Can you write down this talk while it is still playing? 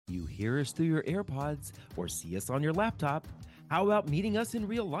hear us through your AirPods or see us on your laptop, how about meeting us in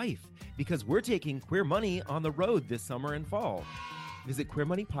real life? Because we're taking Queer Money on the road this summer and fall. Visit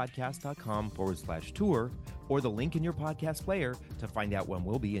queermoneypodcast.com/tour or the link in your podcast player to find out when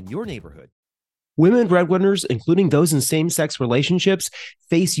we'll be in your neighborhood. Women breadwinners, including those in same-sex relationships,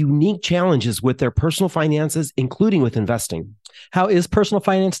 face unique challenges with their personal finances, including with investing. How is personal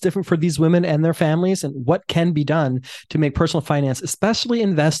finance different for these women and their families? And what can be done to make personal finance, especially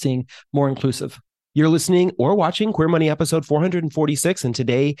investing, more inclusive? You're listening or watching Queer Money episode 446, and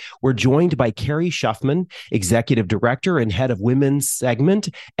today we're joined by Carrie Schuffman, Executive Director and Head of Women's Segment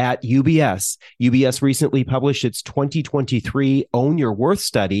at UBS. UBS recently published its 2023 Own Your Worth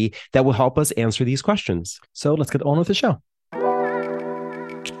study that will help us answer these questions. So let's get on with the show.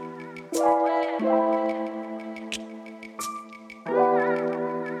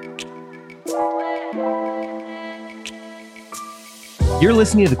 You're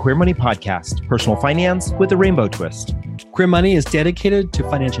listening to the Queer Money Podcast, personal finance with a rainbow twist. Queer Money is dedicated to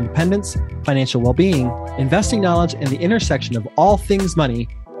financial independence, financial well-being, investing knowledge, and the intersection of all things money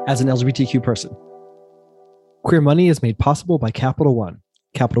as an LGBTQ person. Queer Money is made possible by Capital One.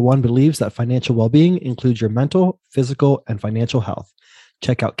 Capital One believes that financial well-being includes your mental, physical, and financial health.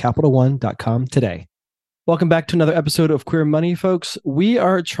 Check out CapitalOne.com today. Welcome back to another episode of Queer Money, folks. We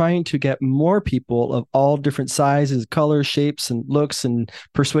are trying to get more people of all different sizes, colors, shapes, and looks and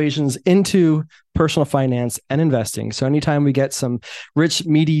persuasions into personal finance and investing. So anytime we get some rich,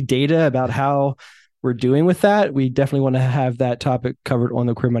 meaty data about how we're doing with that, we definitely want to have that topic covered on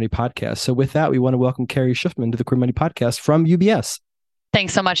the Queer Money podcast. So with that, we want to welcome Carrie Schuffman to the Queer Money podcast from UBS.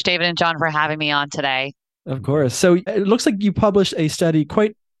 Thanks so much, David and John, for having me on today. Of course. So it looks like you published a study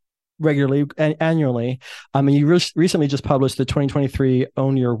quite regularly and annually. You recently just published the 2023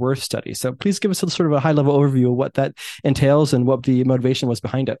 Own Your Worth study. So please give us a sort of a high-level overview of what that entails and what the motivation was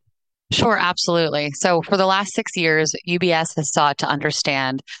behind it. Sure, absolutely. So for the last 6 years, UBS has sought to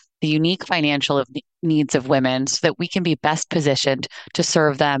understand the unique financial needs of women so that we can be best positioned to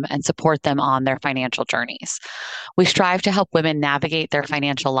serve them and support them on their financial journeys. We strive to help women navigate their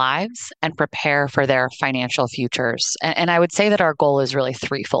financial lives and prepare for their financial futures. And I would say that our goal is really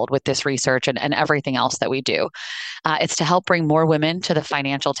threefold with this research and everything else that we do. It's to help bring more women to the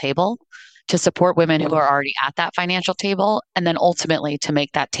financial table, to support women who are already at that financial table, and then ultimately to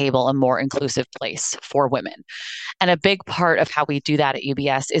make that table a more inclusive place for women. And a big part of how we do that at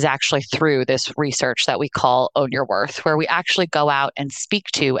UBS is actually through this research that we call Own Your Worth, where we actually go out and speak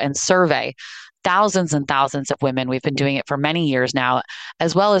to and survey thousands and thousands of women. We've been doing it for many years now,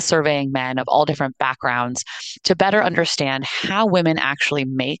 as well as surveying men of all different backgrounds to better understand how women actually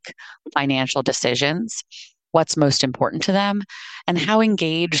make financial decisions, what's most important to them, and how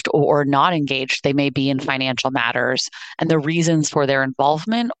engaged or not engaged they may be in financial matters, and the reasons for their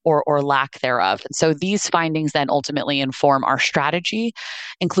involvement or lack thereof. And so these findings then ultimately inform our strategy,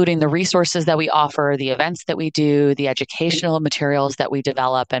 including the resources that we offer, the events that we do, the educational materials that we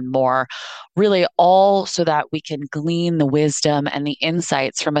develop, and more, really all so that we can glean the wisdom and the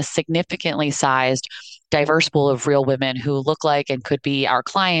insights from a significantly sized diverse pool of real women who look like and could be our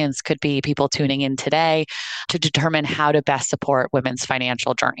clients, could be people tuning in today, to determine how to best support women's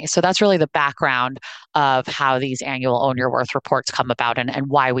financial journey. So that's really the background of how these annual Own Your Worth reports come about and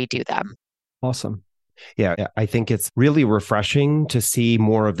why we do them. Awesome. Yeah, I think it's really refreshing to see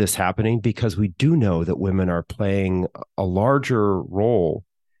more of this happening because we do know that women are playing a larger role,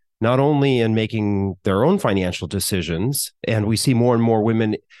 not only in making their own financial decisions, and we see more and more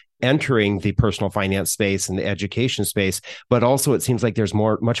women entering the personal finance space and the education space, but also it seems like there's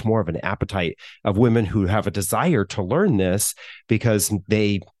much more of an appetite of women who have a desire to learn this because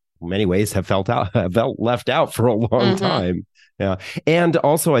they, in many ways, have felt left out for a long time. Yeah. And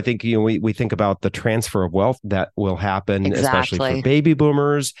also, I think, we think about the transfer of wealth that will happen, especially for baby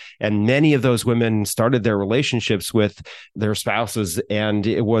boomers. And many of those women started their relationships with their spouses. And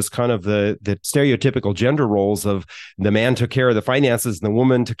it was kind of the stereotypical gender roles of the man took care of the finances and the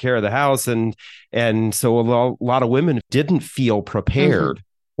woman took care of the house. And so a lot of women didn't feel prepared.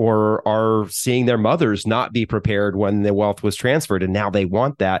 Or are seeing their mothers not be prepared when the wealth was transferred. And now they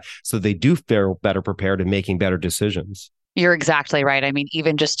want that. So they do feel better prepared and making better decisions. You're exactly right. I mean,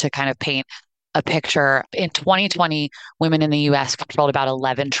 even just to kind of paint a picture, in 2020, women in the US controlled about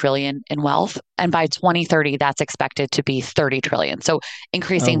 11 trillion in wealth. And by 2030, that's expected to be 30 trillion. So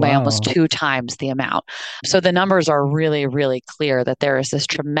increasing by almost 2 times the amount. So the numbers are really, really clear that there is this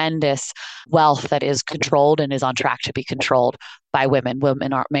tremendous wealth that is controlled and is on track to be controlled by women.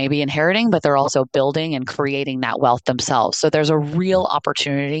 Women are maybe inheriting, but they're also building and creating that wealth themselves. So there's a real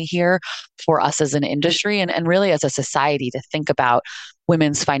opportunity here for us as an industry and really as a society to think about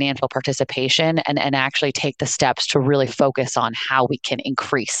women's financial participation and actually take the steps to really focus on how we can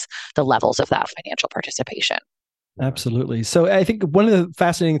increase the levels of that financial participation. Absolutely. So I think one of the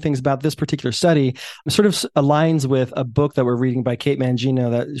fascinating things about this particular study sort of aligns with a book that we're reading by Kate Mangino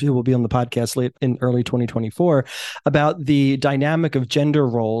that she will be on the podcast late in early 2024 about the dynamic of gender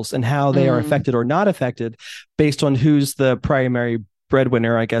roles and how they are affected or not affected based on who's the primary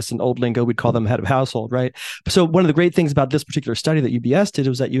breadwinner. I guess in old lingo, we'd call them head of household, right? So one of the great things about this particular study that UBS did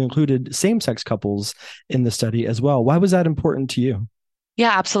was that you included same-sex couples in the study as well. Why was that important to you?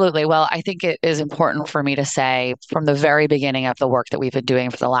 Yeah, absolutely. Well, I think it is important for me to say from the very beginning of the work that we've been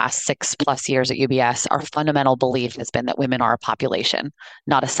doing for the last 6+ years at UBS, our fundamental belief has been that women are a population,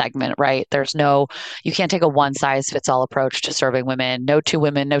 not a segment, right? You can't take a one size fits all approach to serving women. No two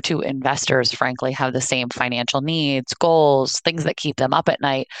women, no two investors, frankly, have the same financial needs, goals, things that keep them up at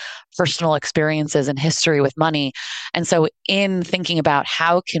night, personal experiences and history with money. And so in thinking about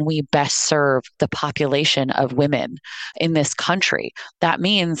how can we best serve the population of women in this country, that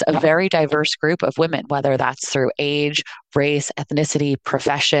means a very diverse group of women, whether that's through age, race, ethnicity,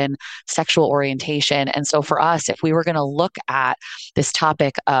 profession, sexual orientation. And so for us, if we were going to look at this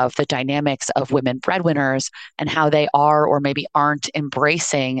topic of the dynamics of women breadwinners and how they are or maybe aren't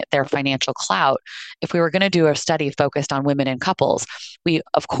embracing their financial clout, if we were going to do a study focused on women and couples, we,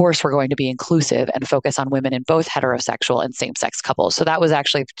 of course, were going to be inclusive and focus on women in both heterosexual and same-sex couples. So that was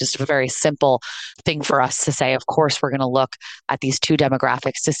actually just a very simple thing for us to say, of course, we're going to look at these two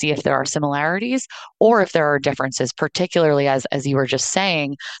demographics to see if there are similarities or if there are differences, particularly as you were just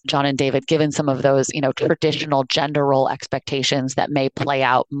saying, John and David, given some of those, traditional gender role expectations that may play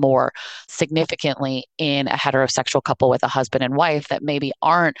out more significantly in a heterosexual couple with a husband and wife that maybe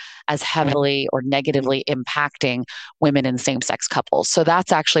aren't as heavily or negatively impacting women in same-sex couples. So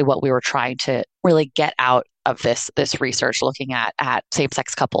that's actually what we were trying to really get out of this research, looking at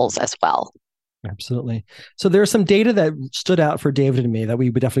same-sex couples as well. Absolutely. So there's some data that stood out for David and me that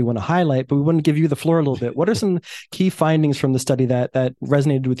we would definitely want to highlight, but we want to give you the floor a little bit. What are some key findings from the study that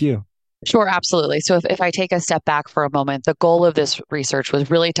resonated with you? Sure, absolutely. So if I take a step back for a moment, the goal of this research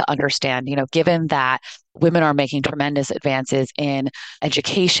was really to understand, given that women are making tremendous advances in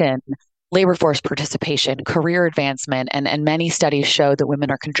education, labor force participation, career advancement, and many studies show that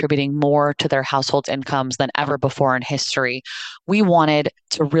women are contributing more to their households' incomes than ever before in history. We wanted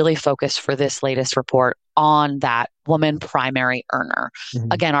to really focus for this latest report on that woman primary earner.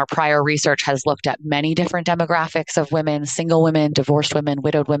 Again, our prior research has looked at many different demographics of women, single women, divorced women,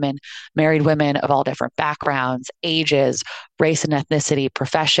 widowed women, married women of all different backgrounds, ages, race and ethnicity,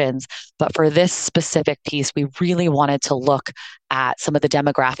 professions. But for this specific piece, we really wanted to look at some of the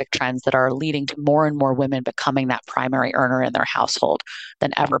demographic trends that are leading to more and more women becoming that primary earner in their household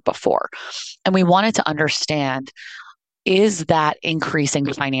than ever before. And we wanted to understand, is that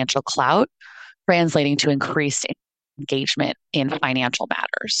increasing financial clout translating to increased engagement in financial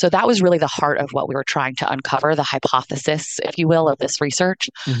matters? So that was really the heart of what we were trying to uncover, the hypothesis, if you will, of this research.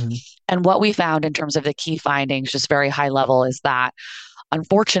 And what we found in terms of the key findings, just very high level, is that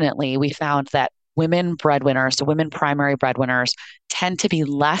unfortunately, we found that women breadwinners, so women primary breadwinners, tend to be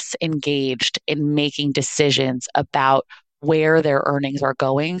less engaged in making decisions about where their earnings are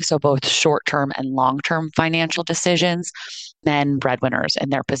going. So both short-term and long-term financial decisions than breadwinners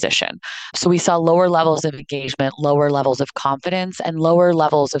in their position. So we saw lower levels of engagement, lower levels of confidence, and lower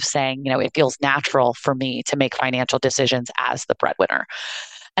levels of saying, it feels natural for me to make financial decisions as the breadwinner.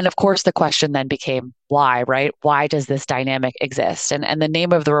 And of course, the question then became why, right? Why does this dynamic exist? And the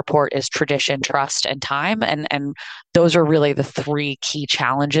name of the report is Tradition, Trust, and Time. And those are really the three key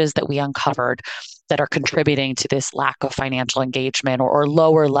challenges that we uncovered that are contributing to this lack of financial engagement or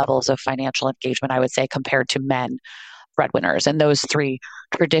lower levels of financial engagement, I would say, compared to men breadwinners. And those three: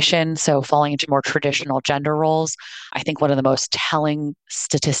 tradition, so falling into more traditional gender roles. I think one of the most telling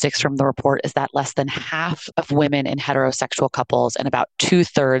statistics from the report is that less than half of women in heterosexual couples and about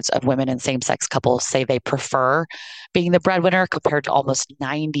 2/3 of women in same-sex couples say they prefer being the breadwinner, compared to almost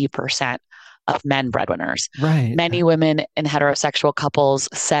 90% of men breadwinners. Right. Many women in heterosexual couples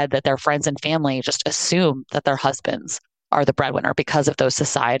said that their friends and family just assume that their husbands are the breadwinner because of those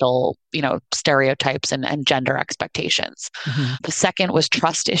societal, stereotypes and gender expectations. The second was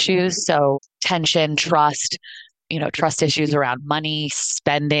trust issues. So tension, trust, trust issues around money,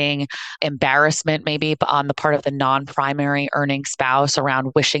 spending, embarrassment, maybe on the part of the non-primary earning spouse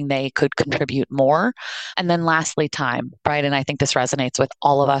around wishing they could contribute more. And then lastly, time, right? And I think this resonates with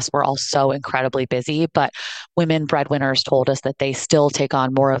all of us. We're all so incredibly busy, but women breadwinners told us that they still take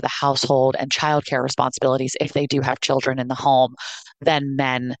on more of the household and childcare responsibilities if they do have children in the home than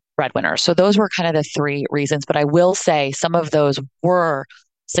men breadwinners. So those were kind of the three reasons. But I will say some of those were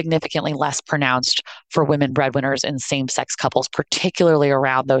significantly less pronounced for women breadwinners in same-sex couples, particularly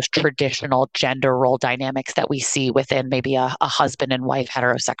around those traditional gender role dynamics that we see within maybe a husband and wife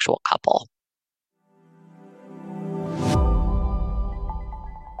heterosexual couple.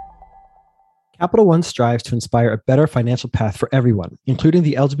 Capital One strives to inspire a better financial path for everyone, including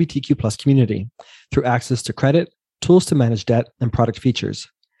the LGBTQ plus community, through access to credit, tools to manage debt, and product features.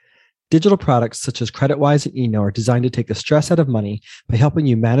 Digital products such as CreditWise and eKnow are designed to take the stress out of money by helping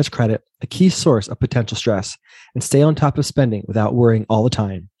you manage credit, a key source of potential stress, and stay on top of spending without worrying all the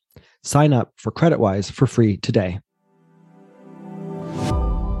time. Sign up for CreditWise for free today.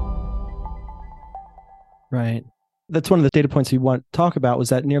 Right. That's one of the data points we want to talk about, was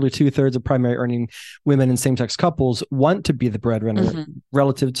that nearly 2/3 of primary earning women in same-sex couples want to be the breadwinner,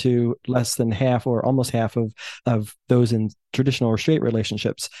 relative to less than half or almost half of those in traditional or straight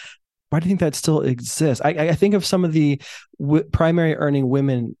relationships. Why do you think that still exists? I think of some of the primary earning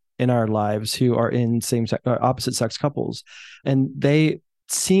women in our lives who are in opposite sex couples, and they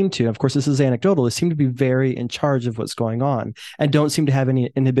seem to, of course, this is anecdotal, they seem to be very in charge of what's going on and don't seem to have any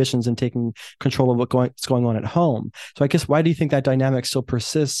inhibitions in taking control of what's going on at home. So I guess, why do you think that dynamic still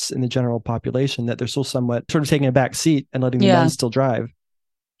persists in the general population, that they're still somewhat sort of taking a back seat and letting the men still drive?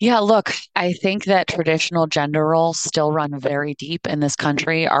 Yeah, look, I think that traditional gender roles still run very deep in this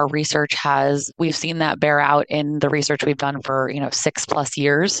country. We've seen that bear out in the research we've done for, 6+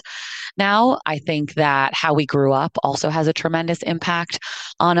 years. Now, I think that how we grew up also has a tremendous impact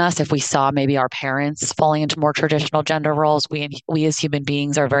on us. If we saw maybe our parents falling into more traditional gender roles, we as human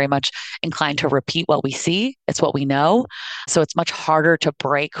beings are very much inclined to repeat what we see. It's what we know. So it's much harder to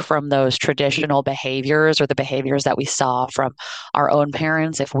break from those traditional behaviors or the behaviors that we saw from our own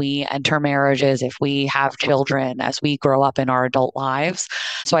parents if we enter marriages, if we have children, as we grow up in our adult lives.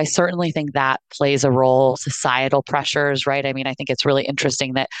 So I certainly think that plays a role. Societal pressures, right? I mean, I think it's really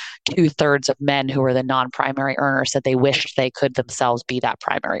interesting that 2/3 of men who are the non-primary earners said they wished they could themselves be that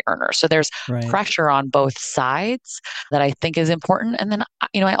primary earner. So there's pressure on both sides that I think is important. And then,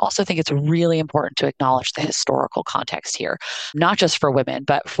 I also think it's really important to acknowledge the historical context here, not just for women,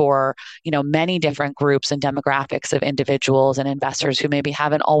 but for, many different groups and demographics of individuals and investors who maybe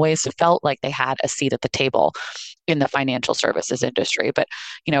haven't always felt like they had a seat at the table in the financial services industry. But,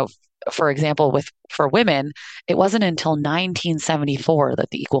 for example, for women, it wasn't until 1974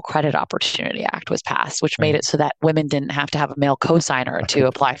 that the Equal Credit Opportunity Act was passed, which made it so that women didn't have to have a male cosigner to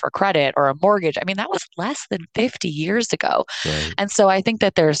apply for credit or a mortgage. I mean, that was less than 50 years ago. Right. And so I think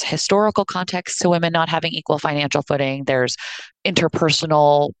that there's historical context to women not having equal financial footing. There's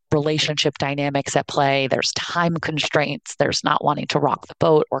interpersonal relationship dynamics at play. There's time constraints. There's not wanting to rock the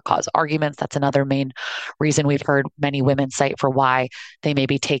boat or cause arguments. That's another main reason we've heard many women cite for why they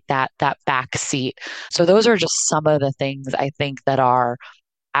maybe take that back seat. So those are just some of the things I think that are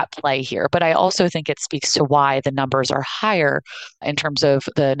at play here. But I also think it speaks to why the numbers are higher in terms of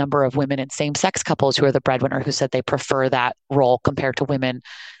the number of women in same-sex couples who are the breadwinner who said they prefer that role compared to women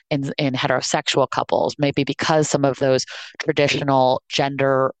in heterosexual couples, maybe because some of those traditional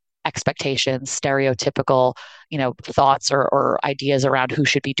gender expectations, stereotypical, thoughts or ideas around who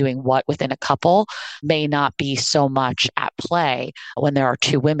should be doing what within a couple may not be so much at play when there are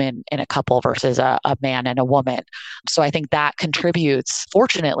two women in a couple versus a man and a woman. So I think that contributes,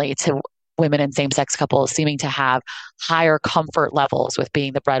 fortunately, to women in same-sex couples seeming to have higher comfort levels with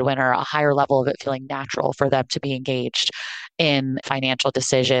being the breadwinner, a higher level of it feeling natural for them to be engaged in financial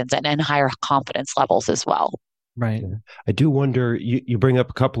decisions and higher confidence levels as well. Right. I do wonder, you bring up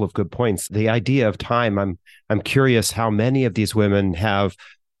a couple of good points. The idea of time, I'm curious how many of these women have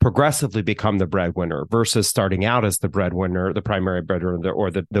progressively become the breadwinner versus starting out as the breadwinner, the primary breadwinner, or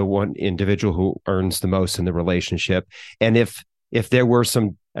the one individual who earns the most in the relationship. And if there were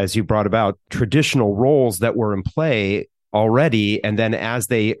some, as you brought about, traditional roles that were in play already, and then as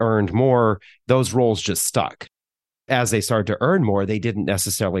they earned more, those roles just stuck. As they started to earn more, they didn't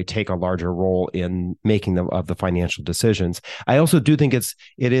necessarily take a larger role in making of the financial decisions. I also do think it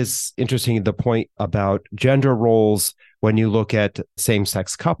is interesting, the point about gender roles when you look at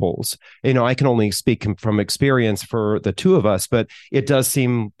same-sex couples. I can only speak from experience for the two of us, but it does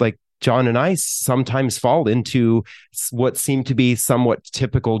seem like John and I sometimes fall into what seem to be somewhat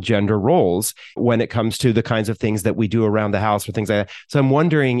typical gender roles when it comes to the kinds of things that we do around the house or things like that. So I'm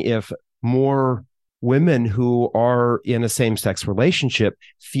wondering if more women who are in a same-sex relationship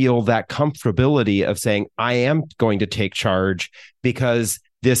feel that comfortability of saying, I am going to take charge because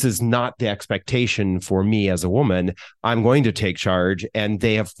this is not the expectation for me as a woman. I'm going to take charge. And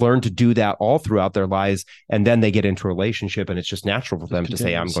they have learned to do that all throughout their lives. And then they get into a relationship and it's just natural for them to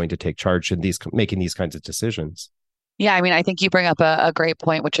say, I'm going to take charge in making these kinds of decisions. Yeah, I mean, I think you bring up a great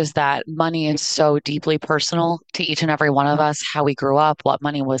point, which is that money is so deeply personal to each and every one of us, how we grew up, what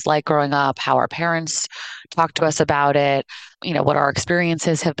money was like growing up, how our parents talked to us about it, what our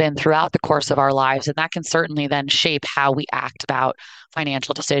experiences have been throughout the course of our lives. And that can certainly then shape how we act about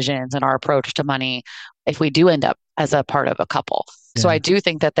financial decisions and our approach to money if we do end up as a part of a couple. So I do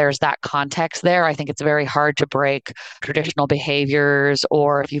think that there's that context there. I think it's very hard to break traditional behaviors,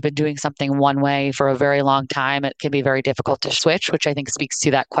 or if you've been doing something one way for a very long time, it can be very difficult to switch, which I think speaks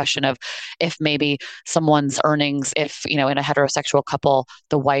to that question of if maybe someone's earnings, if, in a heterosexual couple,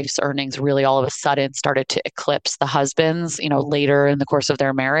 the wife's earnings really all of a sudden started to eclipse the husband's, later in the course of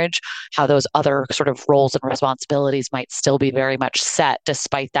their marriage, how those other sort of roles and responsibilities might still be very much set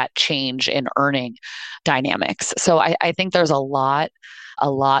despite that change in earning dynamics. So I think there's a lot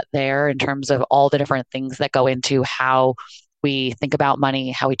there in terms of all the different things that go into how we think about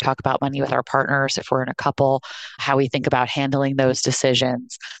money, how we talk about money with our partners if we're in a couple, how we think about handling those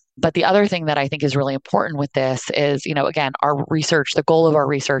decisions. But the other thing that I think is really important with this is, again, our research, the goal of our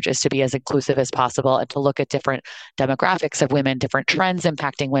research is to be as inclusive as possible and to look at different demographics of women, different trends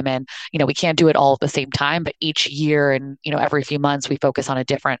impacting women. We can't do it all at the same time, but each year and, every few months we focus on a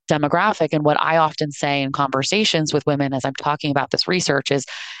different demographic. And what I often say in conversations with women as I'm talking about this research is,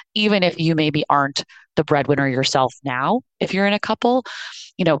 even if you maybe aren't the breadwinner yourself now, if you're in a couple,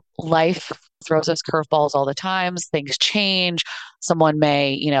 life throws us curveballs all the time. Things change. Someone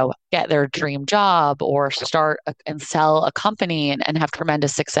may, get their dream job or start and sell a company and have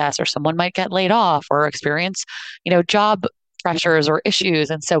tremendous success, or someone might get laid off or experience, job pressures or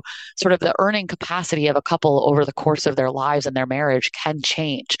issues. And so sort of the earning capacity of a couple over the course of their lives and their marriage can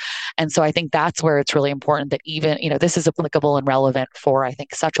change. And so I think that's where it's really important that even, this is applicable and relevant for, I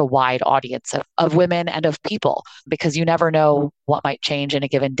think, such a wide audience of women and of people, because you never know what might change in a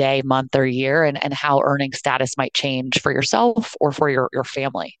given day, month, or year, and how earning status might change for yourself or for your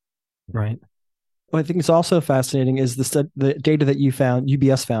family. Right. What I think is also fascinating is the data that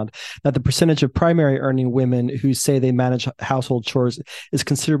UBS found, that the percentage of primary earning women who say they manage household chores is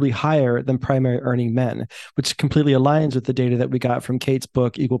considerably higher than primary earning men, which completely aligns with the data that we got from Kate's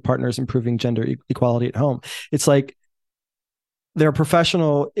book, Equal Partners, Improving Gender Equality at Home. It's like they're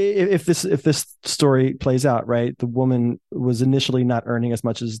professional. If this story plays out, right, the woman was initially not earning as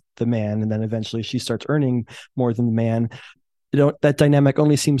much as the man, and then eventually she starts earning more than the man. That dynamic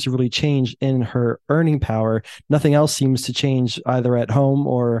only seems to really change in her earning power. Nothing else seems to change either at home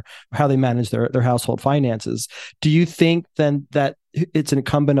or how they manage their household finances. Do you think then that it's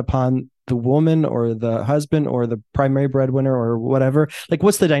incumbent upon the woman or the husband or the primary breadwinner or whatever? Like,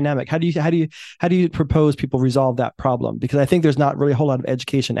 what's the dynamic? How do you propose people resolve that problem? Because I think there's not really a whole lot of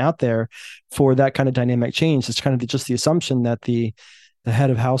education out there for that kind of dynamic change. It's kind of just the assumption that the head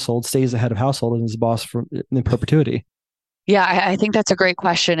of household stays the head of household and is the boss in perpetuity. Yeah, I think that's a great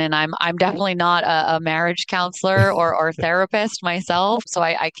question. And I'm definitely not a marriage counselor or therapist myself. So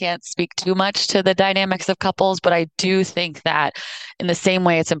I can't speak too much to the dynamics of couples, but I do think that in the same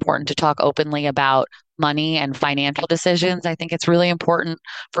way it's important to talk openly about money and financial decisions, I think it's really important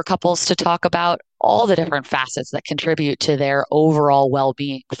for couples to talk about all the different facets that contribute to their overall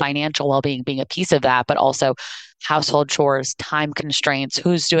well-being, financial well-being being a piece of that, but also household chores, time constraints,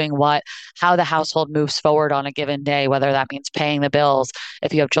 who's doing what, how the household moves forward on a given day, whether that means paying the bills,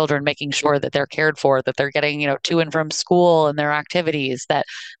 if you have children, making sure that they're cared for, that they're getting, to and from school and their activities, that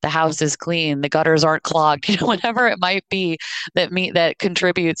the house is clean, the gutters aren't clogged, whatever it might be that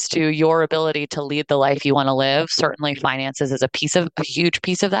contributes to your ability to lead the life you want to live. Certainly finances is a huge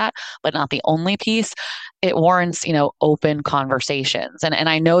piece of that, but not the only piece. It warrants, open conversations. And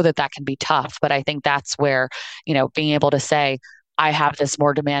I know that can be tough, but I think that's where, being able to say, I have this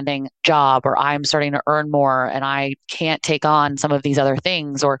more demanding job, or I'm starting to earn more and I can't take on some of these other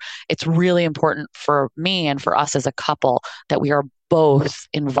things, or it's really important for me and for us as a couple that we are both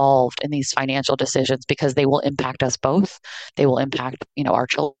involved in these financial decisions because they will impact us both. They will impact, our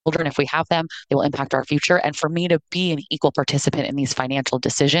children if we have them. They will impact our future. And for me to be an equal participant in these financial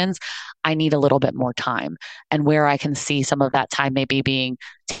decisions, I need a little bit more time. And where I can see some of that time maybe being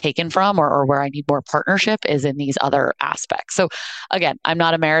taken from, or where I need more partnership, is in these other aspects. So again, I'm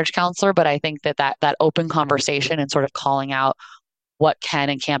not a marriage counselor, but I think that open conversation and sort of calling out what can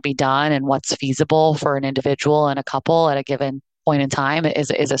and can't be done and what's feasible for an individual and a couple at a given point in time is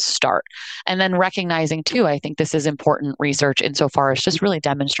a start. And then recognizing too, I think this is important research insofar as just really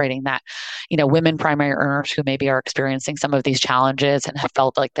demonstrating that, women primary earners who maybe are experiencing some of these challenges and have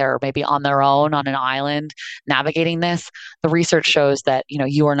felt like they're maybe on their own on an island navigating this, the research shows that,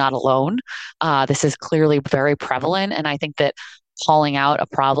 you are not alone. This is clearly very prevalent. And I think that calling out a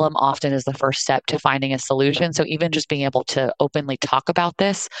problem often is the first step to finding a solution. So even just being able to openly talk about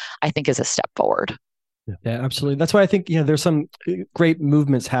this, I think is a step forward. Yeah, absolutely. That's why I think, there's some great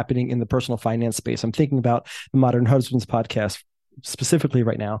movements happening in the personal finance space. I'm thinking about the Modern Husbands podcast specifically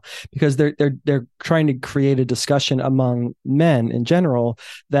right now, because they're trying to create a discussion among men in general,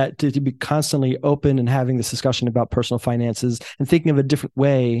 that to be constantly open and having this discussion about personal finances and thinking of a different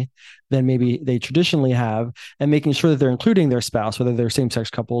way than maybe they traditionally have, and making sure that they're including their spouse, whether they're same-sex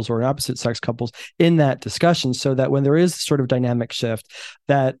couples or opposite sex couples, in that discussion, so that when there is sort of dynamic shift,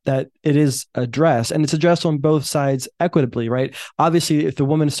 that it is addressed, and it's addressed on both sides equitably, right? Obviously, if the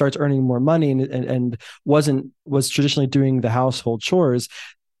woman starts earning more money and was traditionally doing the household chores,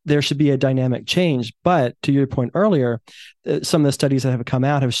 there should be a dynamic change. But to your point earlier, some of the studies that have come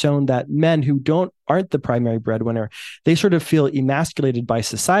out have shown that men who aren't the primary breadwinner, they sort of feel emasculated by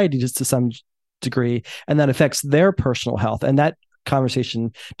society just to some degree, and that affects their personal health. And that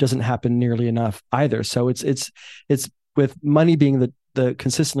conversation doesn't happen nearly enough either. So it's with money being the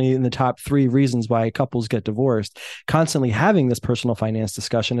consistently in the top 3 reasons why couples get divorced, constantly having this personal finance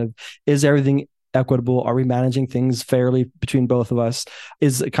discussion of, is everything equitable? Are we managing things fairly between both of us?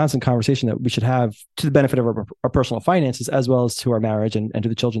 Is a constant conversation that we should have to the benefit of our personal finances, as well as to our marriage and to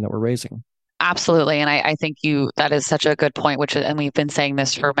the children that we're raising. Absolutely. And I think that is such a good point, and we've been saying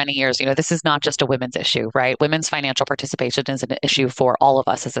this for many years, this is not just a women's issue, right? Women's financial participation is an issue for all of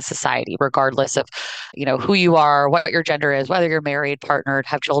us as a society, regardless of, who you are, what your gender is, whether you're married, partnered,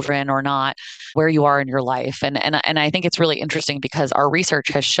 have children or not, where you are in your life. And I think it's really interesting because our research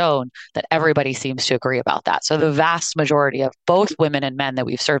has shown that everybody seems to agree about that. So the vast majority of both women and men that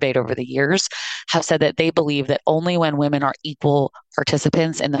we've surveyed over the years have said that they believe that only when women are equal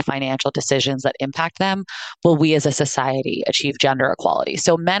participants in the financial decisions that impact them will we as a society achieve gender equality.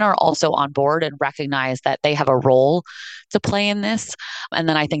 So men are also on board and recognize that they have a role to play in this. And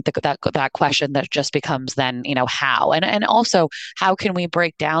then I think that question that just becomes then, how, and also how can we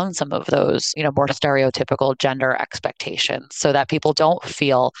break down some of those, more stereotypical gender expectations so that people don't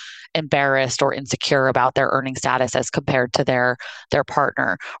feel embarrassed or insecure about their earning status as compared to their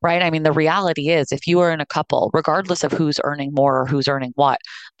partner, right? I mean, the reality is, if you are in a couple, regardless of who's earning more or who's earning what,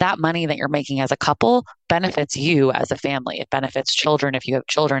 that money that you're making as a couple benefits you as a family. It benefits children. If you have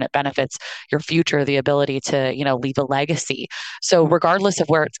children, it benefits your future, the ability to, leave a legacy. So regardless of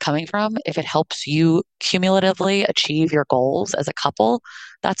where it's coming from, if it helps you cumulatively achieve your goals as a couple,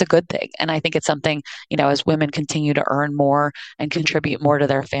 that's a good thing. And I think it's something, as women continue to earn more and contribute more to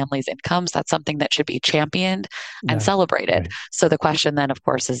their families' incomes, that's something that should be championed and celebrated. Right. So the question then, of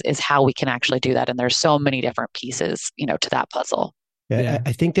course, is how we can actually do that. And there's so many different pieces, to that puzzle. Yeah.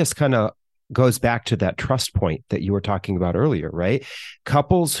 I think this kind of goes back to that trust point that you were talking about earlier, right?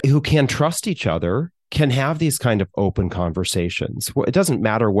 Couples who can trust each other can have these kind of open conversations. It doesn't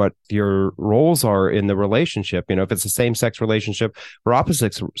matter what your roles are in the relationship, if it's a same-sex relationship or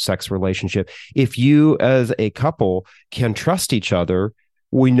opposite sex relationship. If you as a couple can trust each other,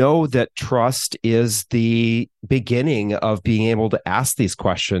 we know that trust is the beginning of being able to ask these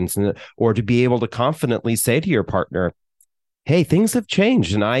questions, or to be able to confidently say to your partner, hey, things have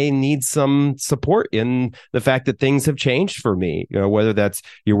changed and I need some support in the fact that things have changed for me. Whether that's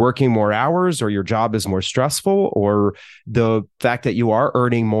you're working more hours or your job is more stressful, or the fact that you are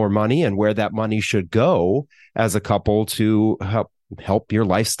earning more money and where that money should go as a couple to help your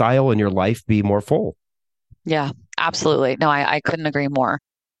lifestyle and your life be more full. Yeah, absolutely. No, I couldn't agree more.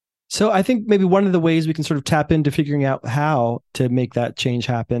 So I think maybe one of the ways we can sort of tap into figuring out how to make that change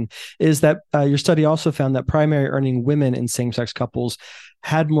happen is that your study also found that primary earning women in same-sex couples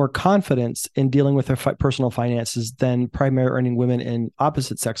had more confidence in dealing with their personal finances than primary earning women in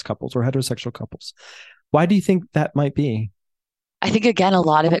opposite sex couples or heterosexual couples. Why do you think that might be? I think, again, a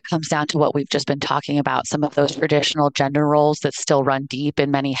lot of it comes down to what we've just been talking about, some of those traditional gender roles that still run deep in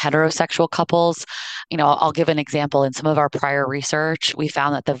many heterosexual couples. I'll give an example. In some of our prior research, we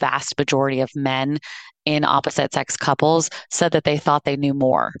found that the vast majority of men in opposite sex couples said that they thought they knew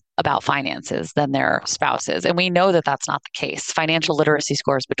more about finances than their spouses. And we know that that's not the case. Financial literacy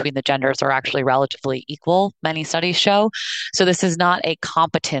scores between the genders are actually relatively equal, many studies show. So this is not a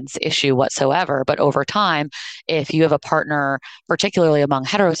competence issue whatsoever. But over time, if you have a partner, particularly among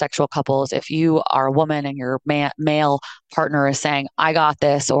heterosexual couples, if you are a woman and your male partner is saying, I got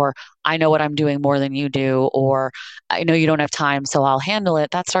this, or I know what I'm doing more than you do, or I know you don't have time, so I'll handle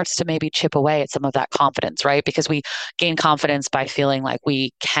it, that starts to maybe chip away at some of that confidence, right? Because we gain confidence by feeling like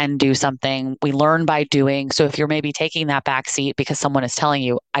we can do something. We learn by doing. So if you're maybe taking that back seat because someone is telling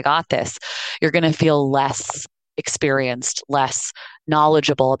you, I got this, you're going to feel less experienced, less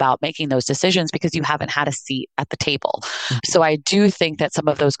knowledgeable about making those decisions because you haven't had a seat at the table. So I do think that some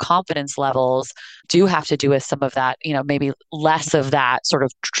of those confidence levels do have to do with some of that, maybe less of that sort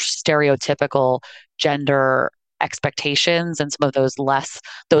of stereotypical gender expectations, and some of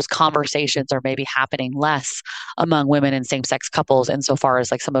those conversations are maybe happening less among women in same-sex couples insofar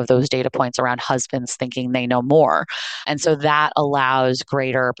as like some of those data points around husbands thinking they know more. And so that allows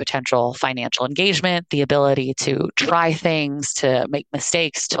greater potential financial engagement, the ability to try things, to make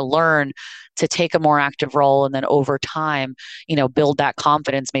mistakes, to learn, to take a more active role, and then over time, build that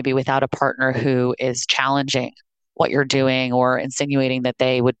confidence maybe without a partner who is challenging what you're doing or insinuating that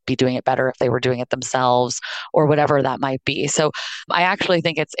they would be doing it better if they were doing it themselves, or whatever that might be. So I actually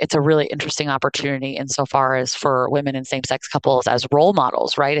think it's a really interesting opportunity insofar as for women in same-sex couples as role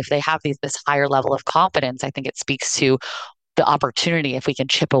models, right? If they have this higher level of confidence, I think it speaks to the opportunity if we can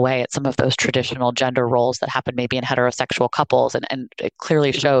chip away at some of those traditional gender roles that happen maybe in heterosexual couples. And it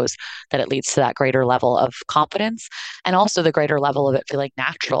clearly shows that it leads to that greater level of confidence, and also the greater level of it feeling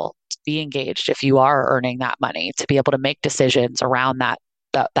natural to be engaged if you are earning that money, to be able to make decisions around that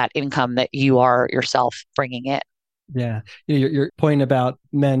income that you are yourself bringing in. Yeah. Your point about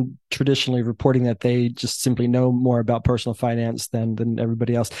men traditionally reporting that they just simply know more about personal finance than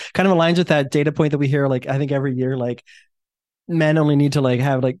everybody else kind of aligns with that data point that we hear, like, I think every year, like, men only need to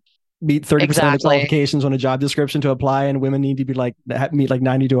have meet 30% of the qualifications on a job description to apply, and women need to be meet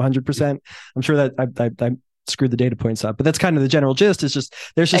 90 to 100%. I'm sure that I screwed the data points up, but that's kind of the general gist. Is just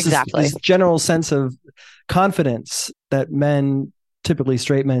there's just this general sense of confidence that men, typically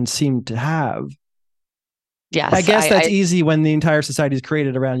straight men, seem to have. Yes, I guess that's easy when the entire society is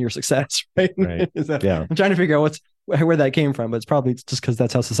created around your success, right? Yeah. I'm trying to figure out where that came from, but it's probably just because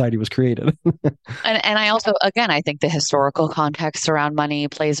that's how society was created. And I also, again, I think the historical context around money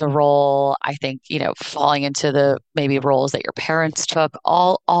plays a role. I think, falling into the maybe roles that your parents took,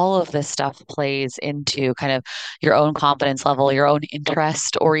 all of this stuff plays into kind of your own confidence level, your own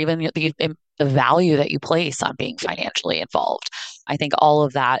interest, or even the value that you place on being financially involved. I think all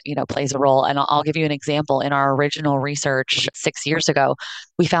of that, plays a role. And I'll give you an example. In our original research 6 years ago,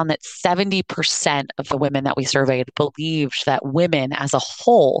 we found that 70% of the women that we surveyed believed that women as a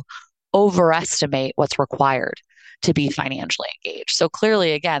whole overestimate what's required to be financially engaged. So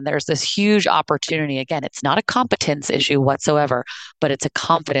clearly, again, there's this huge opportunity. Again, it's not a competence issue whatsoever, but it's a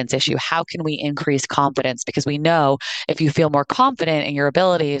confidence issue. How can we increase confidence? Because we know if you feel more confident in your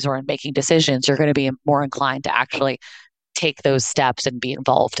abilities or in making decisions, you're going to be more inclined to actually take those steps and be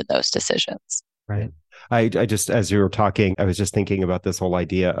involved in those decisions. Right. I just, as you were talking, I was just thinking about this whole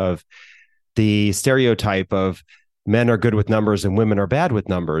idea of the stereotype of men are good with numbers and women are bad with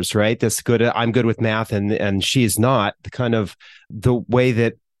numbers, right? I'm good with math and she's not. Kind of the way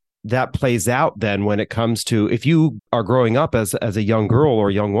that plays out then when it comes to, if you are growing up as a young girl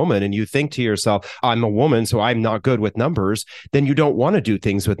or young woman and you think to yourself, I'm a woman, so I'm not good with numbers, then you don't want to do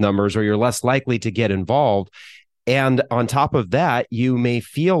things with numbers, or you're less likely to get involved. And on top of that, you may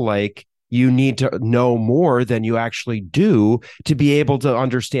feel like you need to know more than you actually do to be able to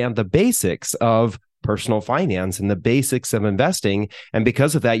understand the basics of personal finance and the basics of investing. And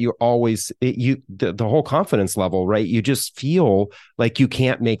because of that, you're always the whole confidence level, right? You just feel like you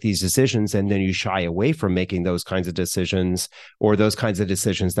can't make these decisions, and then you shy away from making those kinds of decisions, or those kinds of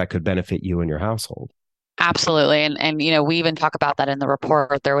decisions that could benefit you and your household. Absolutely. And we even talk about that in the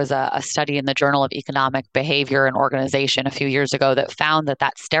report. There was a study in the Journal of Economic Behavior and Organization a few years ago that found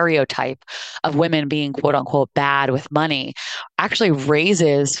that stereotype of women being quote unquote bad with money actually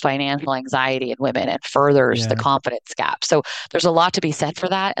raises financial anxiety in women and furthers the Yeah. confidence gap. So there's a lot to be said for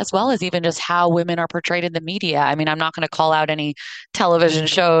that, as well as even just how women are portrayed in the media. I mean, I'm not going to call out any television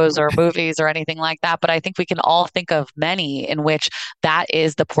shows or movies or anything like that, but I think we can all think of many in which that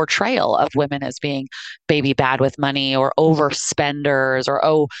is the portrayal of women as being baby bad with money or overspenders or,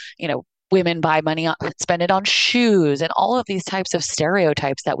 oh, women buy money on, spend it on shoes and all of these types of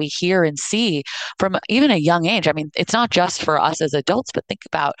stereotypes that we hear and see from even a young age. I mean, it's not just for us as adults, but think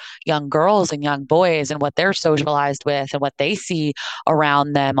about young girls and young boys and what they're socialized with and what they see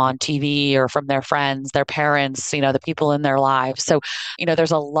around them on TV or from their friends, their parents, the people in their lives. So,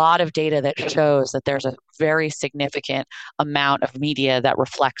 there's a lot of data that shows that there's a very significant amount of media that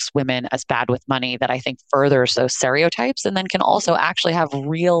reflects women as bad with money that I think furthers those stereotypes and then can also actually have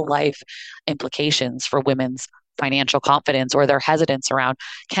real life implications for women's financial confidence or their hesitance around,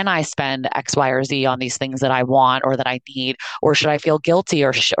 can I spend X, Y, or Z on these things that I want or that I need? Or should I feel guilty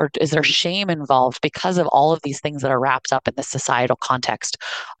or is there shame involved because of all of these things that are wrapped up in the societal context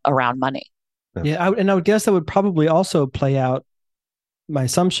around money? Yeah. And I would guess that would probably also play out. My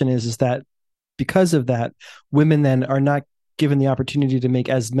assumption is that because of that, women then are not given the opportunity to make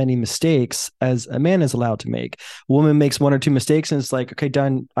as many mistakes as a man is allowed to make. A woman makes one or two mistakes and it's like, okay,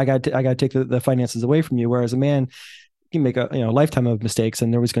 done. I got to take the finances away from you. Whereas a man can make a lifetime of mistakes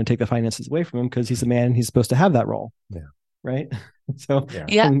and they're always going to take the finances away from him because he's a man and he's supposed to have that role. Yeah. Right. So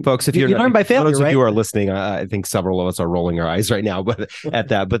yeah, folks, if you learn by failure, those right? of you are listening, I think several of us are rolling our eyes right now, but at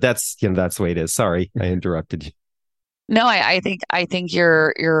that, but that's that's the way it is. Sorry, I interrupted you. No, I think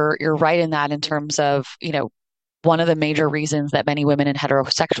you're right in that in terms of, one of the major reasons that many women in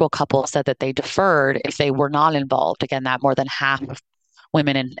heterosexual couples said that they deferred if they were not involved. Again, that more than half of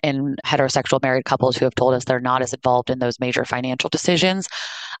women in heterosexual married couples who have told us they're not as involved in those major financial decisions.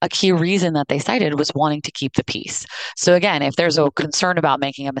 A key reason that they cited was wanting to keep the peace. So again, if there's a concern about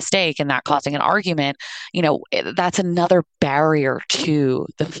making a mistake and that causing an argument, that's another barrier to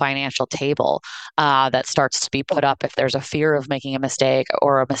the financial table that starts to be put up if there's a fear of making a mistake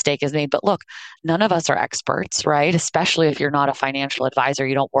or a mistake is made. But look, none of us are experts, right? Especially if you're not a financial advisor,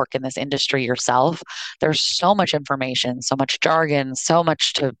 you don't work in this industry yourself. There's so much information, so much jargon, so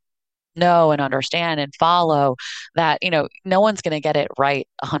much to know and understand and follow that no one's going to get it right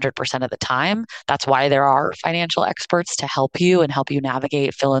 100% of the time. That's why there are financial experts to help you and help you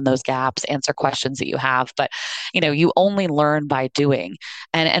navigate, fill in those gaps, answer questions that you have. But you only learn by doing,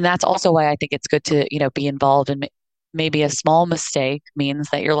 and that's also why I think it's good to be involved in. Maybe a small mistake means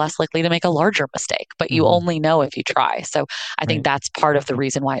that you're less likely to make a larger mistake, but you only know if you try. So I think that's part of the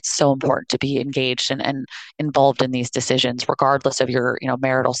reason why it's so important to be engaged and involved in these decisions, regardless of your,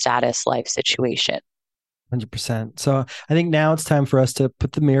 marital status, life situation. 100%. So I think now it's time for us to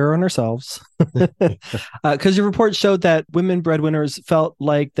put the mirror on ourselves. Because your report showed that women breadwinners felt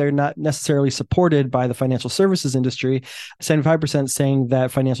like they're not necessarily supported by the financial services industry. 75% saying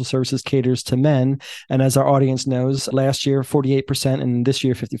that financial services caters to men. And as our audience knows, last year, 48%, and this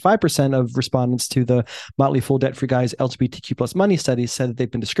year, 55% of respondents to the Motley Fool Debt-Free Guys LGBTQ plus money studies said that they've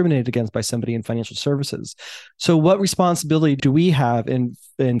been discriminated against by somebody in financial services. So what responsibility do we have in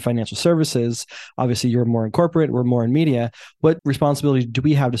financial services? Obviously, you're more in corporate, we're more in media. What responsibility do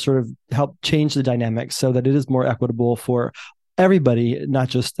we have to sort of help change the dynamics so that it is more equitable for everybody, not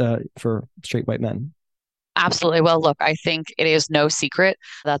just for straight white men? Absolutely. Well, look, I think it is no secret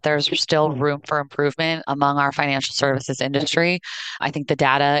that there's still room for improvement among our financial services industry. I think the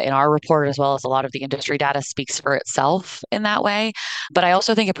data in our report, as well as a lot of the industry data, speaks for itself in that way. But I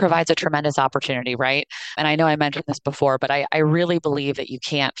also think it provides a tremendous opportunity, right? And I know I mentioned this before, but I really believe that you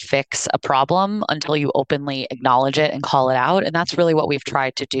can't fix a problem until you openly acknowledge it and call it out. And that's really what we've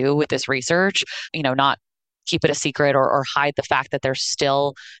tried to do with this research, not keep it a secret or hide the fact that there's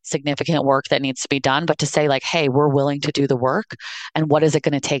still significant work that needs to be done, but to say like, hey, we're willing to do the work and what is it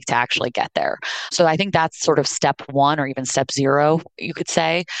going to take to actually get there? So I think that's sort of step one or even step zero, you could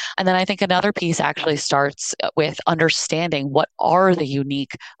say. And then I think another piece actually starts with understanding what are the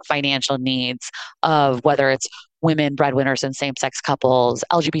unique financial needs of whether it's women breadwinners and same-sex couples,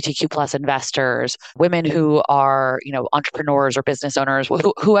 LGBTQ plus investors, women who are, entrepreneurs or business owners,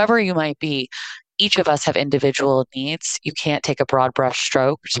 whoever you might be. Each of us have individual needs. You can't take a broad brush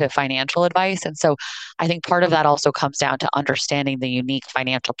stroke to financial advice. And so I think part of that also comes down to understanding the unique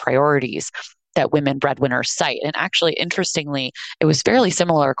financial priorities that women breadwinners cite. And actually, interestingly, it was fairly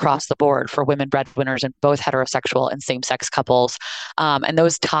similar across the board for women breadwinners in both heterosexual and same sex couples. And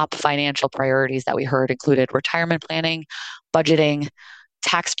those top financial priorities that we heard included retirement planning, budgeting,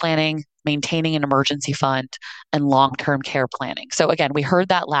 tax planning, maintaining an emergency fund, and long-term care planning. So again, we heard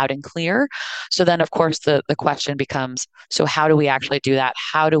that loud and clear. So then, of course, the question becomes, so how do we actually do that?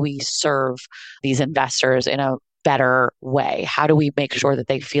 How do we serve these investors in a better way? How do we make sure that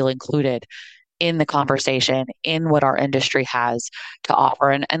they feel included in the conversation, in what our industry has to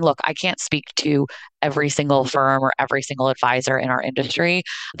offer? And look, I can't speak to every single firm or every single advisor in our industry.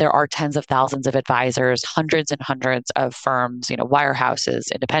 There are tens of thousands of advisors, hundreds and hundreds of firms,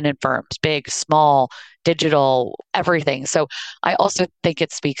 wirehouses, independent firms, big, small, digital, everything. So I also think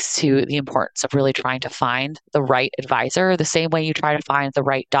it speaks to the importance of really trying to find the right advisor, the same way you try to find the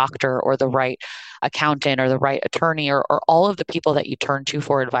right doctor or the right accountant or the right attorney, or all of the people that you turn to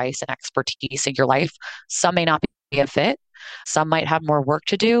for advice and expertise in your life. Some may not be a fit. Some might have more work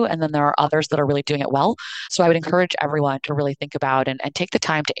to do. And then there are others that are really doing it well. So I would encourage everyone to really think about and take the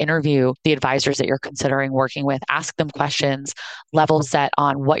time to interview the advisors that you're considering working with. Ask them questions, level set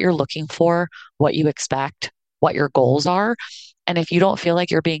on what you're looking for, what you expect, what your goals are. And if you don't feel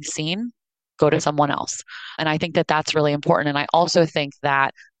like you're being seen, go to someone else. And I think that that's really important. And I also think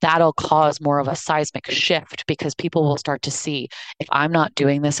that that'll cause more of a seismic shift, because people will start to see, if I'm not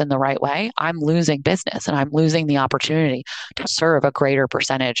doing this in the right way, I'm losing business and I'm losing the opportunity to serve a greater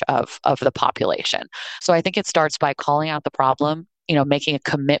percentage of the population. So I think it starts by calling out the problem, making a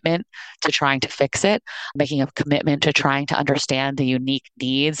commitment to trying to fix it, making a commitment to trying to understand the unique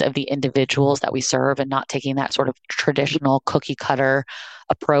needs of the individuals that we serve, and not taking that sort of traditional cookie cutter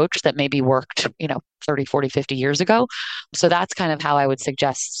approach that maybe worked, 30, 40, 50 years ago. So that's kind of how I would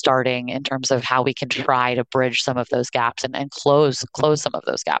suggest starting in terms of how we can try to bridge some of those gaps and close some of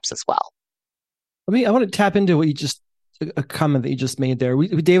those gaps as well. I want to tap into what you just a comment that you just made there.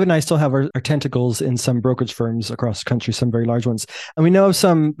 David and I still have our tentacles in some brokerage firms across the country, some very large ones, and we know of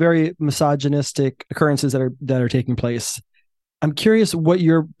some very misogynistic occurrences that are taking place. I'm curious what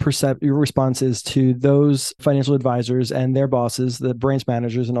your response is to those financial advisors and their bosses, the branch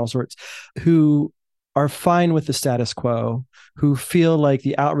managers and all sorts, who are fine with the status quo, who feel like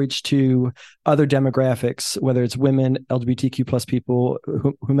the outreach to other demographics, whether it's women, LGBTQ plus people,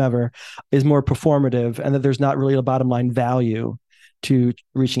 whomever, is more performative, and that there's not really a bottom line value to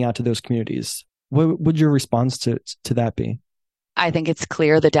reaching out to those communities. What would your response to that be? I think it's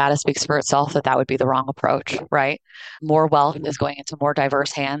clear the data speaks for itself that would be the wrong approach, right? More wealth is going into more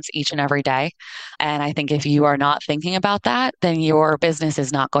diverse hands each and every day. And I think if you are not thinking about that, then your business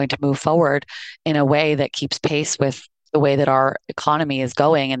is not going to move forward in a way that keeps pace with the way that our economy is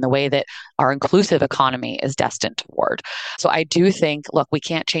going and the way that our inclusive economy is destined toward. So I do think, look, we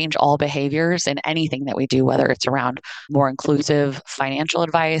can't change all behaviors in anything that we do, whether it's around more inclusive financial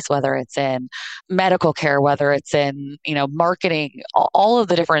advice, whether it's in medical care, whether it's in, marketing, all of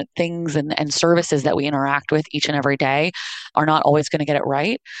the different things and services that we interact with each and every day are not always going to get it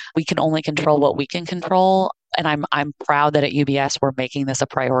right. We can only control what we can control. And I'm proud that at UBS we're making this a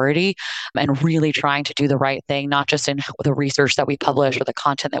priority and really trying to do the right thing, not just in the research that we publish or the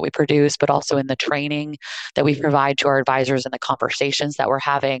content that we produce, but also in the training that we provide to our advisors and the conversations that we're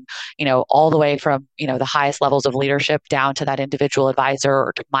having, all the way from, the highest levels of leadership down to that individual advisor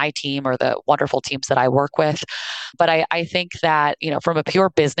or to my team or the wonderful teams that I work with. But I think that, from a pure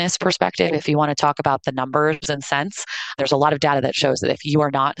business perspective, if you want to talk about the numbers and cents, there's a lot of data that shows that if you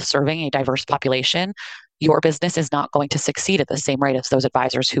are not serving a diverse population, your business is not going to succeed at the same rate as those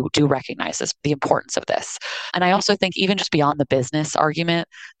advisors who do recognize the importance of this. And I also think even just beyond the business argument,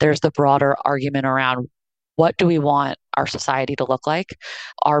 there's the broader argument around, what do we want our society to look like?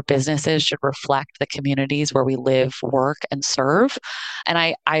 Our businesses should reflect the communities where we live, work, and serve. And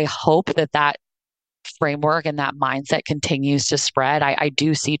I hope that framework and that mindset continues to spread. I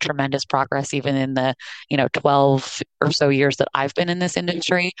do see tremendous progress even in the 12 or so years that I've been in this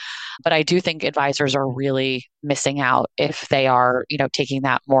industry, but I do think advisors are really missing out if they are taking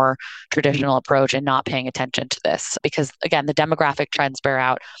that more traditional approach and not paying attention to this, because again, the demographic trends bear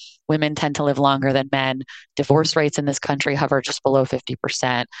out. Women tend to live longer than men. Divorce rates in this country hover just below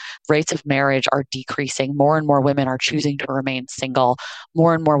 50%. Rates of marriage are decreasing. More and more women are choosing to remain single.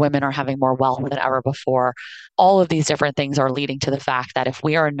 More and more women are having more wealth than ever before. All of these different things are leading to the fact that if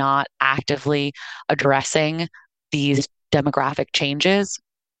we are not actively addressing these demographic changes,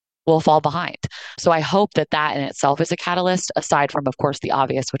 we'll fall behind. So I hope that in itself is a catalyst, aside from, of course, the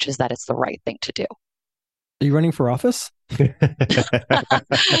obvious, which is that it's the right thing to do. Are you running for office?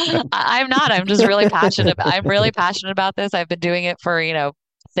 I'm not. I'm just really passionate. I'm really passionate about this. I've been doing it for,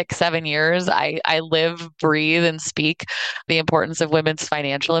 6, 7 years. I live, breathe, and speak the importance of women's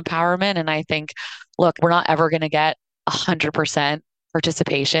financial empowerment. And I think, look, we're not ever going to get 100%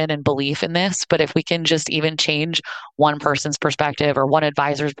 participation and belief in this. But if we can just even change one person's perspective or one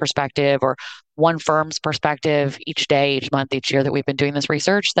advisor's perspective or one firm's perspective each day, each month, each year that we've been doing this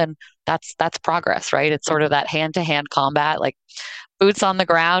research, then that's progress, right? It's sort of that hand-to-hand combat, like boots on the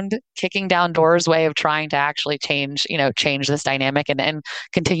ground, kicking down doors way of trying to actually change this dynamic and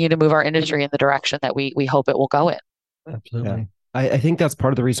continue to move our industry in the direction that we hope it will go in. Absolutely. Yeah. I think that's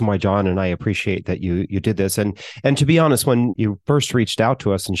part of the reason why, John, and I appreciate that you did this. And to be honest, when you first reached out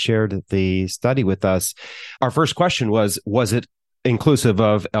to us and shared the study with us, our first question was it inclusive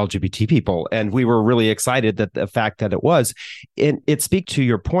of LGBT people? And we were really excited that the fact that it was. It speaks to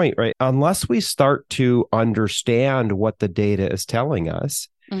your point, right? Unless we start to understand what the data is telling us,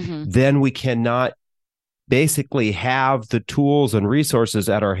 then we cannot basically have the tools and resources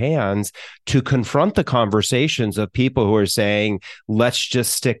at our hands to confront the conversations of people who are saying, let's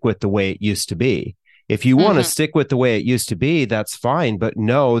just stick with the way it used to be. If you want to stick with the way it used to be, that's fine, but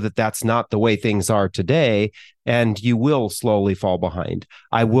know that that's not the way things are today, and you will slowly fall behind.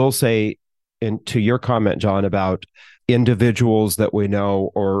 I will say, and to your comment, John, about individuals that we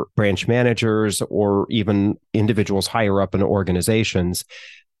know or branch managers or even individuals higher up in organizations,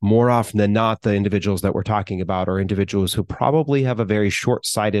 more often than not, the individuals that we're talking about are individuals who probably have a very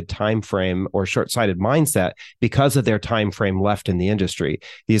short-sighted time frame or short-sighted mindset because of their time frame left in the industry.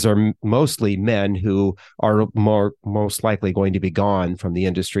 These are mostly men who are most likely going to be gone from the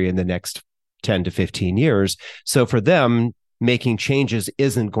industry in the next 10 to 15 years. So for them, making changes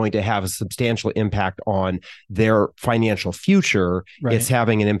isn't going to have a substantial impact on their financial future. Right. It's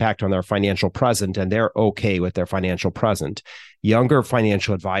having an impact on their financial present, and they're okay with their financial present. Younger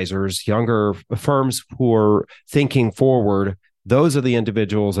financial advisors, younger firms who are thinking forward, those are the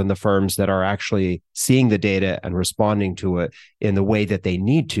individuals and the firms that are actually seeing the data and responding to it in the way that they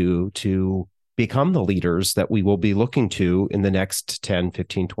need to become the leaders that we will be looking to in the next 10,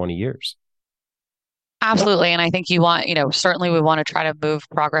 15, 20 years. Absolutely. And I think certainly we want to try to move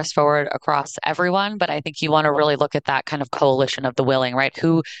progress forward across everyone, but I think you want to really look at that kind of coalition of the willing, right?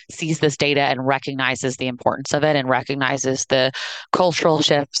 Who sees this data and recognizes the importance of it and recognizes the cultural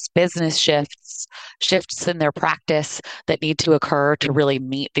shifts, business shifts in their practice that need to occur to really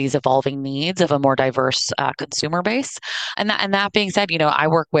meet these evolving needs of a more diverse consumer base. And that being said, I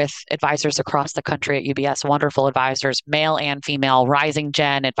work with advisors across the country at UBS, wonderful advisors, male and female, rising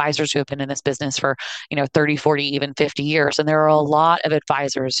gen advisors who have been in this business for 30, 40, even 50 years. And there are a lot of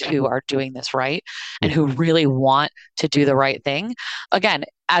advisors who are doing this right and who really want to do the right thing. Again,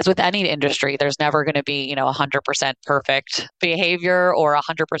 as with any industry, there's never going to be, 100% perfect behavior or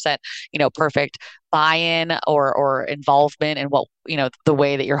 100%, perfect buy-in or involvement in what, the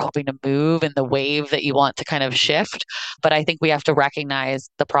way that you're hoping to move and the wave that you want to kind of shift. But I think we have to recognize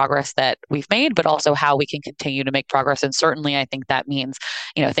the progress that we've made, but also how we can continue to make progress. And certainly I think that means,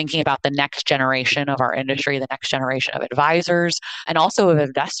 thinking about the next generation of our industry, the next generation of advisors, and also of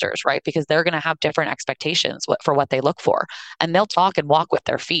investors, right? Because they're going to have different expectations for what they look for. And they'll talk and walk with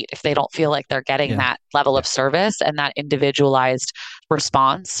their feet if they don't feel like they're getting that level of service and that individualized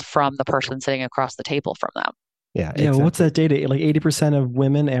response from the person sitting across the table from them. Yeah. Exactly. Well, what's that data? Like 80% of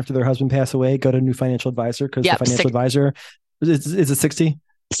women after their husband pass away go to a new financial advisor because the financial advisor is it 60?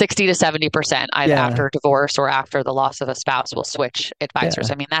 60 to 70% either after divorce or after the loss of a spouse will switch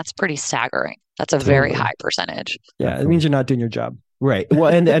advisors. I mean, that's pretty staggering. That's a very high percentage. Yeah. It means you're not doing your job. Right.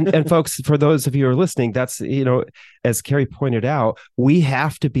 Well, and folks, for those of you who are listening, that's, as Carrie pointed out, we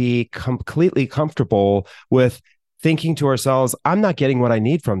have to be completely comfortable with thinking to ourselves, I'm not getting what I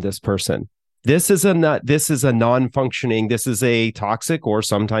need from this person. This is a non-functioning, this is a toxic or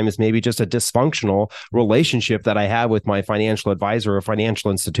sometimes maybe just a dysfunctional relationship that I have with my financial advisor or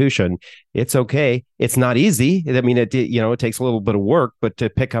financial institution. It's okay. It's not easy. I mean, it takes a little bit of work, but to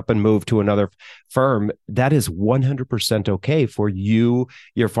pick up and move to another firm, that is 100% okay for you,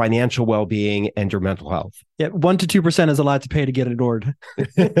 your financial well-being, and your mental health. Yeah, 1% to 2% is a lot to pay to get adored.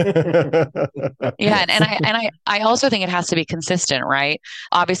 Yeah, and I also think it has to be consistent, right?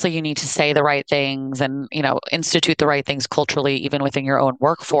 Obviously, you need to say the right things and institute the right things culturally, even within your own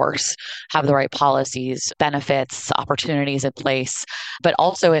workforce. Have the right policies, benefits, opportunities in place. But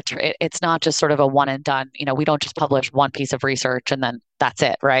also, it's not just sort of a one and done. We don't just publish one piece of research and then that's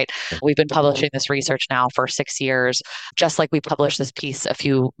it, right? We've been publishing this research now for 6 years, just like we published this piece a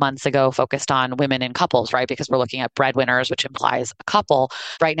few months ago focused on women in couples, right? Because we're looking at breadwinners, which implies a couple.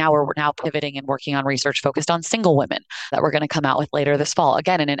 Right now, we're now pivoting and working on research focused on single women that we're going to come out with later this fall.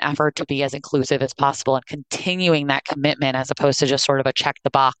 Again, in an effort to be as inclusive as possible and continuing that commitment as opposed to just sort of a check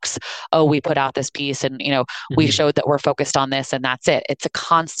the box. Oh, we put out this piece and, we showed that we're focused on this and that's it. It's a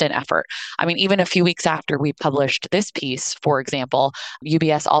constant effort. I mean, even a few weeks after we published this piece, for example,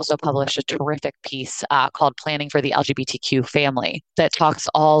 UBS also published a terrific piece called Planning for the LGBTQ Family that talks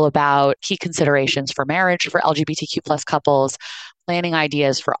all about key considerations for marriage for LGBTQ plus couples, planning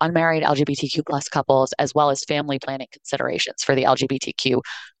ideas for unmarried LGBTQ plus couples, as well as family planning considerations for the LGBTQ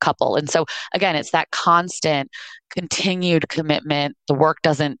couple. And so again, it's that constant continued commitment. The work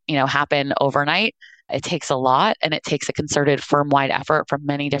doesn't, happen overnight. It takes a lot and it takes a concerted firm-wide effort from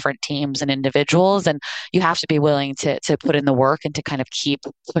many different teams and individuals. And you have to be willing to put in the work and to kind of keep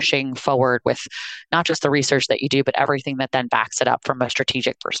pushing forward with not just the research that you do, but everything that then backs it up from a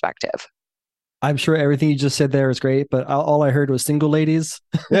strategic perspective. I'm sure everything you just said there is great, but all I heard was single ladies.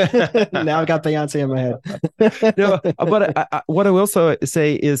 Now I got Beyonce in my head. No, but what I will also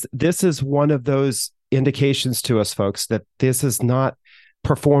say is this is one of those indications to us, folks, that this is not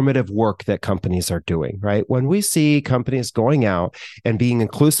performative work that companies are doing, right? When we see companies going out and being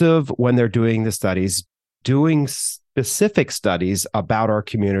inclusive when they're doing the studies, doing specific studies about our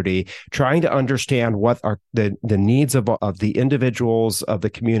community, trying to understand what are the needs of the individuals of the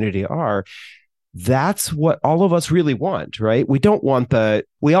community are, that's what all of us really want, right? We don't want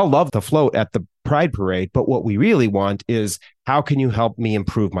we all love the float at the Pride Parade, but what we really want is how can you help me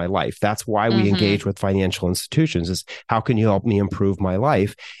improve my life? That's why we engage with financial institutions is how can you help me improve my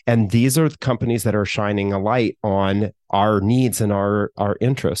life? And these are the companies that are shining a light on our needs and our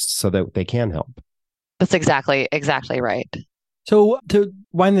interests so that they can help. That's exactly right. So to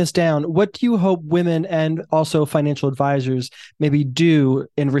wind this down, what do you hope women and also financial advisors maybe do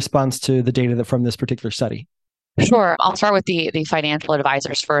in response to the data from this particular study? Sure. I'll start with the financial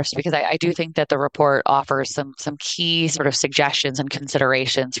advisors first, because I do think that the report offers some key sort of suggestions and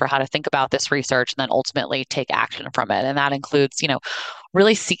considerations for how to think about this research and then ultimately take action from it. And that includes,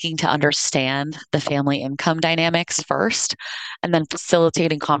 really seeking to understand the family income dynamics first, and then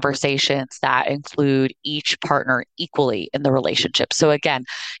facilitating conversations that include each partner equally in the relationship. So again,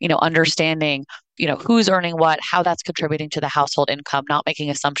 understanding who's earning what, how that's contributing to the household income, not making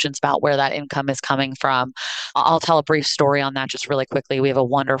assumptions about where that income is coming from. I'll tell a brief story on that just really quickly. We have a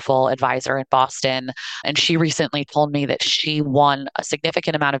wonderful advisor in Boston, and she recently told me that she won a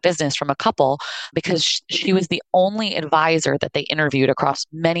significant amount of business from a couple because she was the only advisor that they interviewed across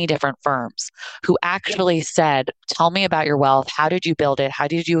many different firms who actually said, tell me about your wealth. How did you build it? How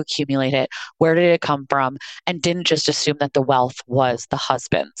did you accumulate it? Where did it come from? And didn't just assume that the wealth was the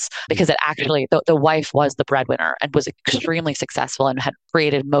husband's, because it actually, the wife was the breadwinner and was extremely successful and had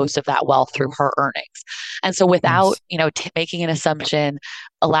created most of that wealth through her earnings. And so without, making an assumption,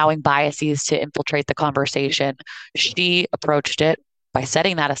 allowing biases to infiltrate the conversation, she approached it by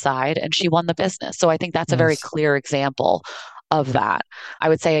setting that aside and she won the business. So I think that's a very clear example of that. I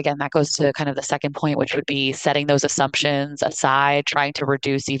would say, again, that goes to kind of the second point, which would be setting those assumptions aside, trying to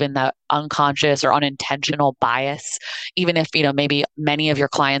reduce even the unconscious or unintentional bias. Even if, maybe many of your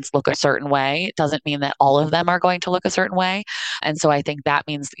clients look a certain way, it doesn't mean that all of them are going to look a certain way. And so I think that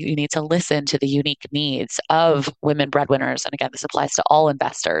means you need to listen to the unique needs of women breadwinners. And again, this applies to all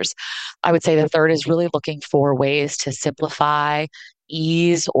investors. I would say the third is really looking for ways to simplify,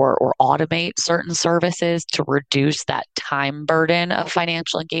 ease, or automate certain services to reduce that time burden of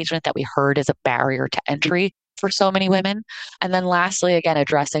financial engagement that we heard is a barrier to entry for so many women. And then lastly, again,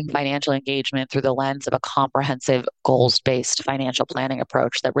 addressing financial engagement through the lens of a comprehensive goals-based financial planning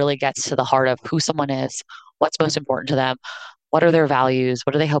approach that really gets to the heart of who someone is, what's most important to them, what are their values,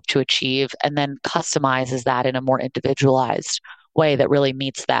 what do they hope to achieve, and then customizes that in a more individualized way that really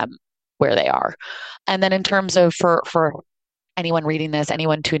meets them where they are. And then in terms of for anyone reading this,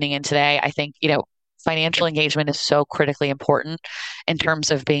 anyone tuning in today, I think, financial engagement is so critically important in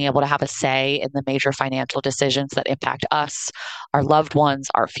terms of being able to have a say in the major financial decisions that impact us, our loved ones,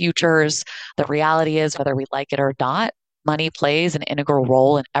 our futures. The reality is, whether we like it or not, money plays an integral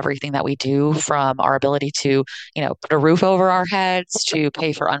role in everything that we do, from our ability to, put a roof over our heads, to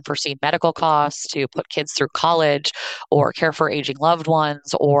pay for unforeseen medical costs, to put kids through college, or care for aging loved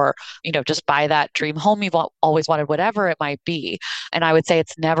ones, or, just buy that dream home you've always wanted, whatever it might be. And I would say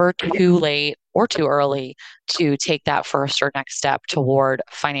it's never too late or too early to take that first or next step toward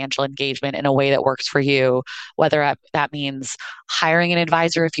financial engagement in a way that works for you, whether that means hiring an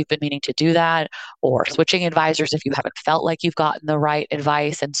advisor if you've been meaning to do that, or switching advisors if you haven't felt like you've gotten the right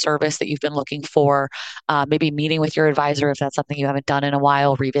advice and service that you've been looking for. Maybe meeting with your advisor if that's something you haven't done in a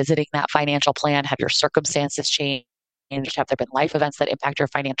while, revisiting that financial plan. Have your circumstances changed? Have there been life events that impact your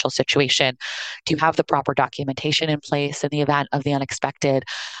financial situation? Do you have the proper documentation in place in the event of the unexpected?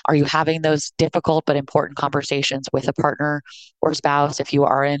 Are you having those difficult but important conversations with a partner or spouse if you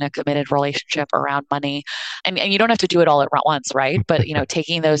are in a committed relationship around money? And you don't have to do it all at once, right? But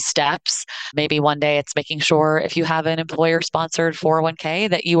taking those steps, maybe one day it's making sure if you have an employer sponsored 401k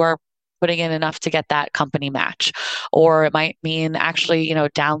that you are putting in enough to get that company match. Or it might mean actually,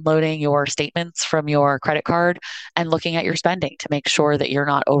 downloading your statements from your credit card and looking at your spending to make sure that you're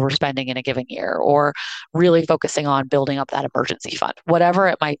not overspending in a given year, or really focusing on building up that emergency fund. Whatever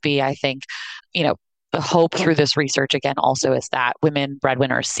it might be, I think, the hope through this research again also is that women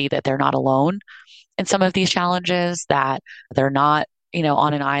breadwinners see that they're not alone in some of these challenges, that they're not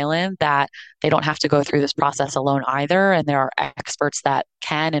on an island, that they don't have to go through this process alone either. And there are experts that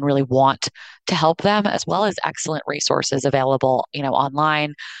can and really want to help them, as well as excellent resources available,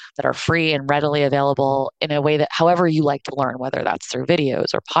 online that are free and readily available in a way that however you like to learn, whether that's through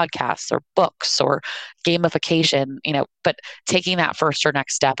videos or podcasts or books or gamification, but taking that first or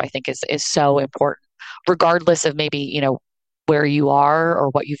next step, I think is so important, regardless of maybe, where you are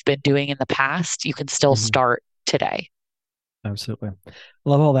or what you've been doing in the past. You can still start today. Absolutely.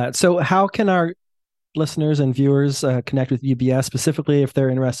 Love all that. So how can our listeners and viewers connect with UBS, specifically if they're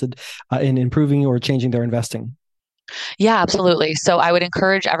interested in improving or changing their investing? Yeah, absolutely. So I would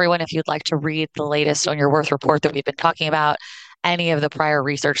encourage everyone, if you'd like to read the latest on your worth report that we've been talking about, any of the prior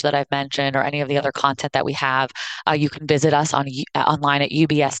research that I've mentioned, or any of the other content that we have, you can visit us online at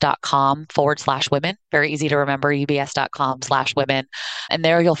ubs.com/women. Very easy to remember, ubs.com/women. And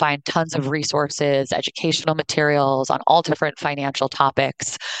there you'll find tons of resources, educational materials on all different financial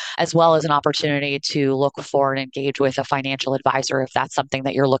topics, as well as an opportunity to look for and engage with a financial advisor if that's something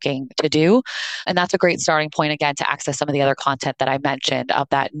that you're looking to do. And that's a great starting point, again, to access some of the other content that I mentioned of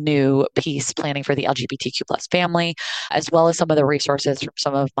that new piece, planning for the LGBTQ plus family, as well as some of the resources from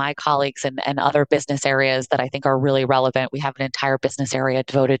some of my colleagues and other business areas that I think are really relevant. We have an entire business area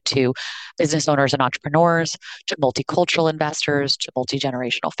devoted to business owners and entrepreneurs, to multicultural investors, to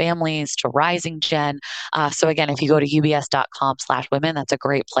multi-generational families, to rising gen. So again, if you go to ubs.com/women, that's a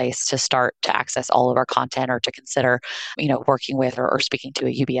great place to start to access all of our content, or to consider, working with or speaking to a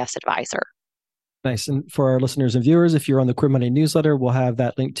UBS advisor. Nice. And for our listeners and viewers, if you're on the Queer Money newsletter, we'll have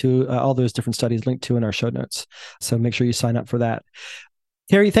that link to all those different studies linked to in our show notes. So make sure you sign up for that.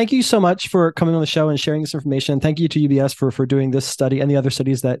 Carrie, thank you so much for coming on the show and sharing this information. Thank you to UBS for doing this study and the other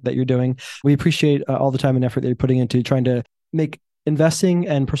studies that you're doing. We appreciate all the time and effort that you're putting into trying to make investing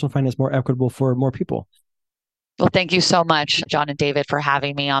and personal finance more equitable for more people. Well, thank you so much, John and David, for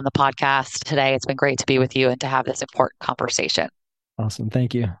having me on the podcast today. It's been great to be with you and to have this important conversation. Awesome.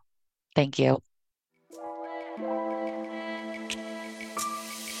 Thank you. Thank you.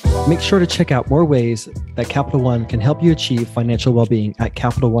 Make sure to check out more ways that Capital One can help you achieve financial well-being at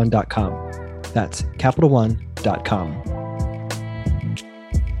CapitalOne.com. That's CapitalOne.com.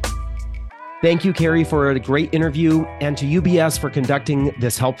 Thank you, Carrie, for a great interview, and to UBS for conducting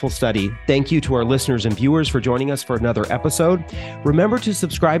this helpful study. Thank you to our listeners and viewers for joining us for another episode. Remember to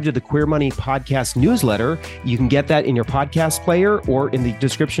subscribe to the Queer Money Podcast newsletter. You can get that in your podcast player or in the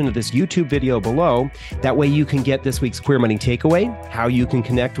description of this YouTube video below. That way you can get this week's Queer Money takeaway, how you can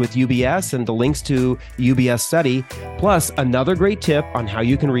connect with UBS, and the links to the UBS study, plus another great tip on how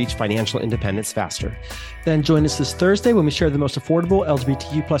you can reach financial independence faster. Then join us this Thursday when we share the most affordable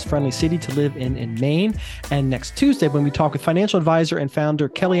LGBTQ plus friendly city to live in Maine. And next Tuesday when we talk with financial advisor and founder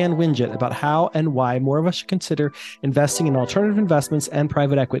Kellyanne Winget about how and why more of us should consider investing in alternative investments and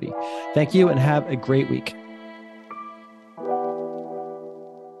private equity. Thank you and have a great week.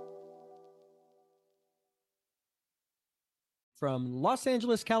 From Los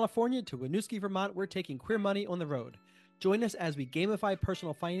Angeles, California to Winooski, Vermont, we're taking Queer Money on the road. Join us as we gamify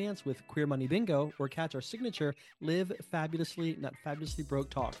personal finance with Queer Money Bingo, or catch our signature Live Fabulously, Not Fabulously Broke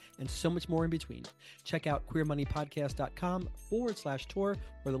talk, and so much more in between. Check out queermoneypodcast.com/tour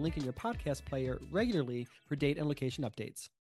or the link in your podcast player regularly for date and location updates.